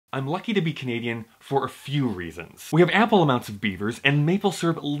I'm lucky to be Canadian for a few reasons. We have ample amounts of beavers, and maple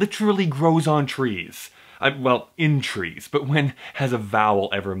syrup literally grows on trees. Well, in trees, but when has a vowel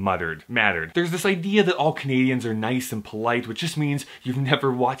ever mattered? There's this idea that all Canadians are nice and polite, which just means you've never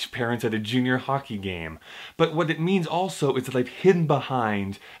watched parents at a junior hockey game. But what it means also is that I've hidden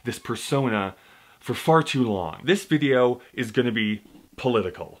behind this persona for far too long. This video is gonna be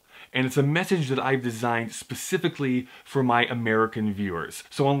political. And it's a message that I've designed specifically for my American viewers.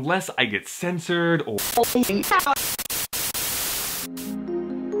 So unless I get censored or...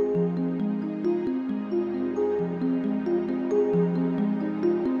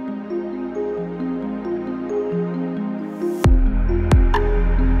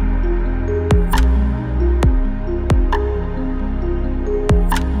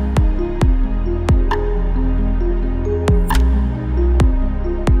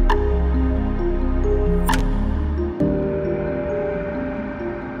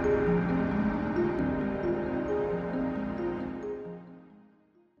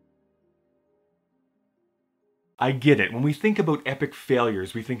 I get it. When we think about epic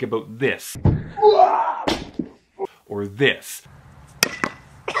failures, we think about this. Or this.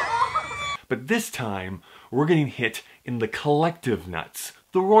 But this time, we're getting hit in the collective nuts.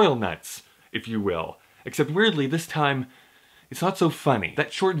 The royal nuts, if you will. Except weirdly, this time, it's not so funny.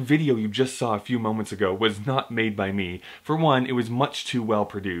 That short video you just saw a few moments ago was not made by me. For one, it was much too well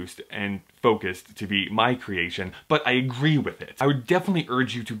produced and focused to be my creation, but I agree with it. I would definitely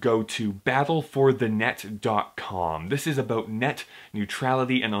urge you to go to battleforthenet.com. This is about net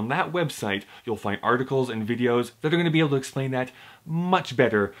neutrality, and on that website, you'll find articles and videos that are going to be able to explain that much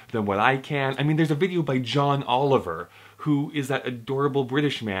better than what I can. I mean, there's a video by John Oliver, who is that adorable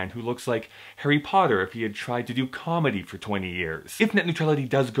British man who looks like Harry Potter if he had tried to do comedy for 20 years. If net neutrality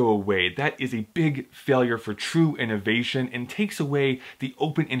does go away, that is a big failure for true innovation and takes away the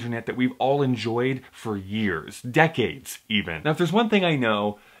open internet that we've all enjoyed for years, decades even. Now, if there's one thing I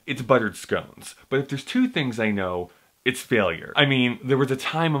know, it's buttered scones. But if there's two things I know, it's failure. I mean, there was a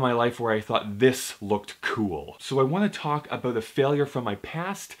time in my life where I thought this looked cool. So I want to talk about a failure from my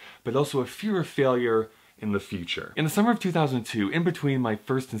past, but also a fear of failure in the future. In the summer of 2002, in between my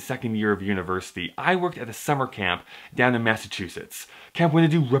first and second year of university, I worked at a summer camp down in Massachusetts. Camp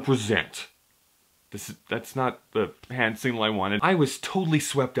Winnetou represent. That's not the hand signal I wanted. I was totally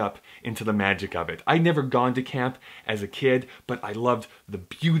swept up into the magic of it. I'd never gone to camp as a kid, but I loved the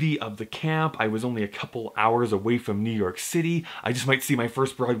beauty of the camp. I was only a couple hours away from New York City. I just might see my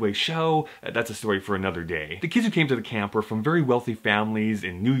first Broadway show. That's a story for another day. The kids who came to the camp were from very wealthy families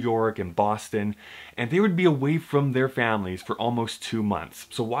in New York and Boston, and they would be away from their families for almost 2 months.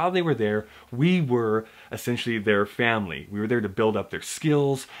 So while they were there, we were essentially their family. We were there to build up their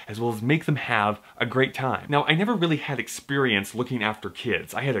skills, as well as make them have a great time. Now, I never really had experience looking after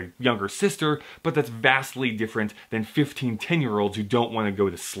kids. I had a younger sister, but that's vastly different than 15, 10-year-olds who don't want to go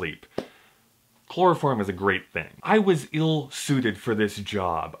to sleep. Chloroform is a great thing. I was ill-suited for this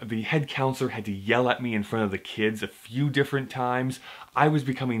job. The head counselor had to yell at me in front of the kids a few different times. I was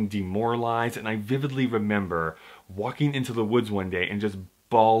becoming demoralized, and I vividly remember walking into the woods one day and just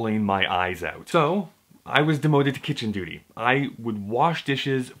bawling my eyes out. So, I was demoted to kitchen duty. I would wash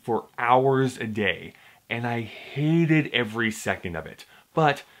dishes for hours a day, and I hated every second of it.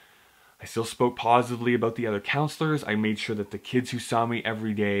 But I still spoke positively about the other counselors. I made sure that the kids who saw me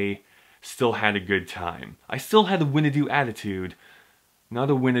every day still had a good time. I still had a win-a-do attitude,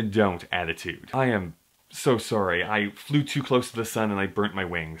 not a win-a-don't attitude. I am so sorry. I flew too close to the sun and I burnt my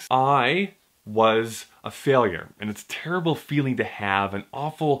wings. I was a failure, and it's a terrible feeling to have, an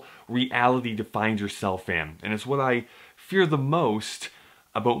awful reality to find yourself in, and it's what I fear the most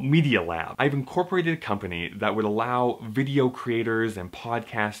about Media Lab. I've incorporated a company that would allow video creators and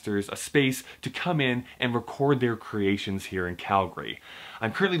podcasters a space to come in and record their creations here in Calgary.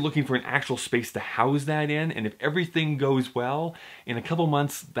 I'm currently looking for an actual space to house that in, and if everything goes well, in a couple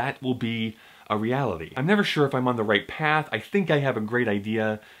months that will be a reality. I'm never sure if I'm on the right path. I think I have a great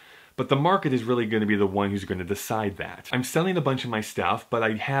idea, but the market is really going to be the one who's going to decide that. I'm selling a bunch of my stuff, but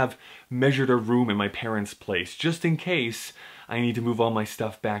I have measured a room in my parents' place just in case I need to move all my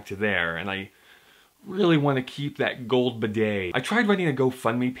stuff back to there, and I really want to keep that gold bidet. I tried running a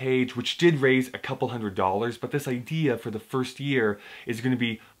GoFundMe page, which did raise a couple $100s, but this idea for the first year is going to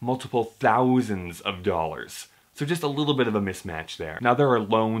be multiple thousands of dollars. So just a little bit of a mismatch there. Now there are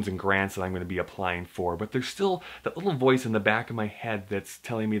loans and grants that I'm going to be applying for, but there's still that little voice in the back of my head that's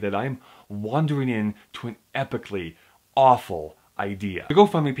telling me that I'm wandering into an epically awful idea. The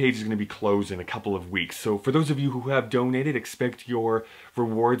GoFundMe page is going to be closed in a couple of weeks, so for those of you who have donated, expect your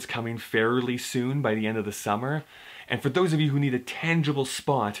rewards coming fairly soon by the end of the summer. And for those of you who need a tangible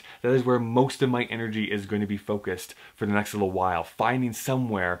spot, that is where most of my energy is going to be focused for the next little while, finding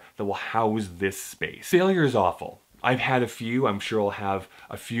somewhere that will house this space. Failure is awful. I've had a few, I'm sure I'll have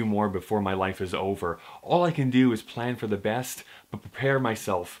a few more before my life is over. All I can do is plan for the best, but prepare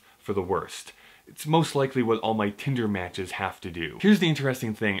myself for the worst. It's most likely what all my Tinder matches have to do. Here's the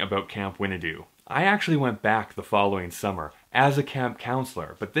interesting thing about Camp Winnetou. I actually went back the following summer as a camp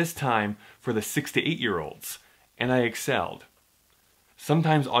counselor, but this time for the 6 to 8-year-olds, and I excelled.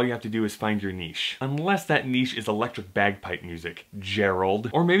 Sometimes all you have to do is find your niche. Unless that niche is electric bagpipe music, Gerald.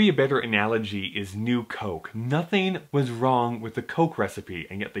 Or maybe a better analogy is New Coke. Nothing was wrong with the Coke recipe,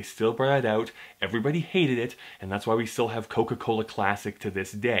 and yet they still brought it out, everybody hated it, and that's why we still have Coca-Cola Classic to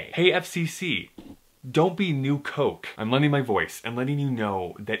this day. Hey FCC, don't be New Coke. I'm lending my voice and letting you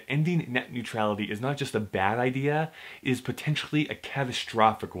know that ending net neutrality is not just a bad idea, it is potentially a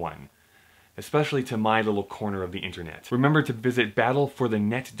catastrophic one. Especially to my little corner of the internet. Remember to visit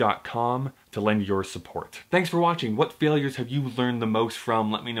battleforthenet.com to lend your support. Thanks for watching. What failures have you learned the most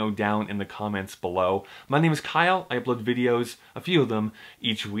from? Let me know down in the comments below. My name is Kyle. I upload videos, a few of them,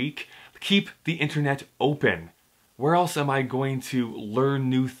 each week. Keep the internet open. Where else am I going to learn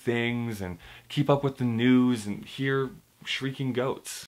new things and keep up with the news and hear shrieking goats?